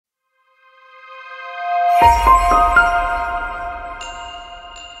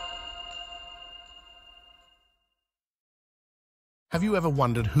Have you ever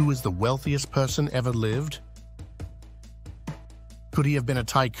wondered who is the wealthiest person ever lived? Could he have been a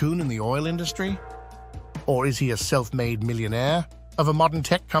tycoon in the oil industry? Or is he a self-made millionaire of a modern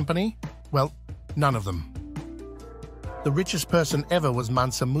tech company? Well, none of them. The richest person ever was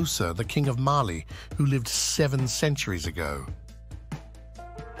Mansa Musa, the king of Mali, who lived 7 centuries ago.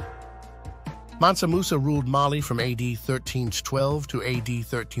 Mansa Musa ruled Mali from AD 1312 to AD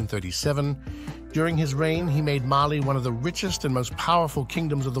 1337. During his reign, he made Mali one of the richest and most powerful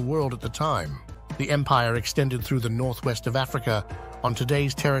kingdoms of the world at the time. The empire extended through the northwest of Africa on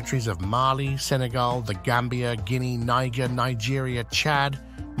today's territories of Mali, Senegal, the Gambia, Guinea, Niger, Nigeria, Chad,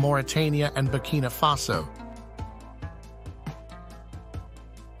 Mauritania, and Burkina Faso.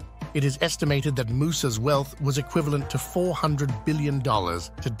 It is estimated that Musa's wealth was equivalent to $400 billion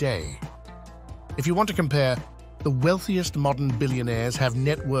today. If you want to compare, the wealthiest modern billionaires have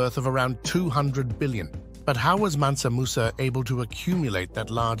net worth of around $200 billion. But how was Mansa Musa able to accumulate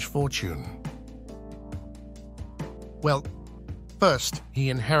that large fortune? Well, first, he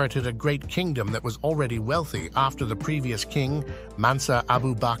inherited a great kingdom that was already wealthy after the previous king, Mansa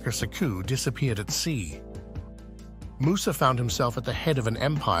Abu Bakr Saku, disappeared at sea. Musa found himself at the head of an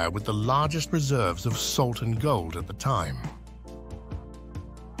empire with the largest reserves of salt and gold at the time.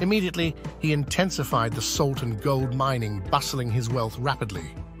 Immediately, he intensified the salt and gold mining, bustling his wealth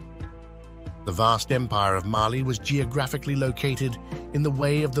rapidly. The vast empire of Mali was geographically located in the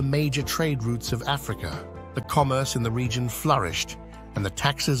way of the major trade routes of Africa. The commerce in the region flourished, and the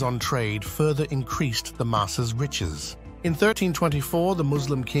taxes on trade further increased the Masa's riches. In 1324, the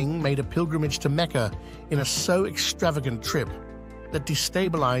Muslim king made a pilgrimage to Mecca in a so extravagant trip that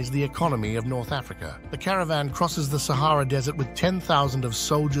destabilized the economy of North Africa. The caravan crosses the Sahara Desert with 10,000 of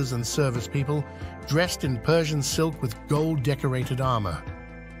soldiers and service people dressed in Persian silk with gold-decorated armor.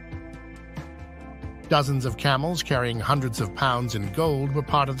 Dozens of camels carrying hundreds of pounds in gold were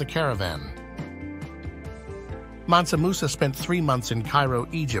part of the caravan. Mansa Musa spent 3 months in Cairo,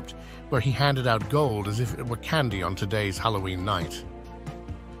 Egypt, where he handed out gold as if it were candy on today's Halloween night.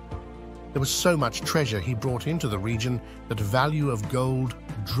 There was so much treasure he brought into the region that the value of gold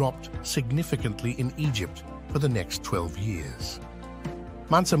dropped significantly in Egypt for the next 12 years.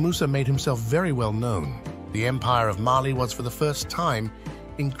 Mansa Musa made himself very well known. The Empire of Mali was for the first time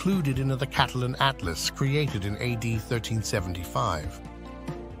included in the Catalan Atlas created in AD 1375.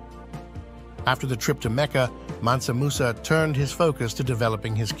 After the trip to Mecca, Mansa Musa turned his focus to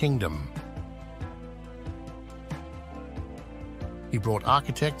developing his kingdom. He brought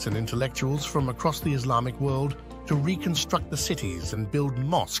architects and intellectuals from across the Islamic world to reconstruct the cities and build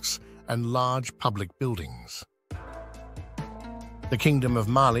mosques and large public buildings. The Kingdom of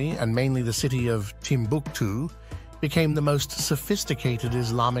Mali, and mainly the city of Timbuktu, became the most sophisticated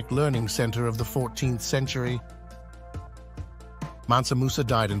Islamic learning center of the 14th century. Mansa Musa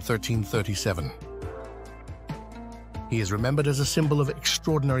died in 1337. He is remembered as a symbol of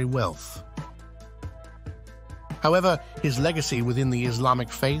extraordinary wealth. However, his legacy within the Islamic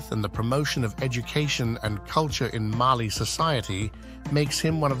faith and the promotion of education and culture in Mali society makes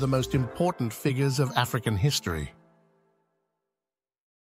him one of the most important figures of African history.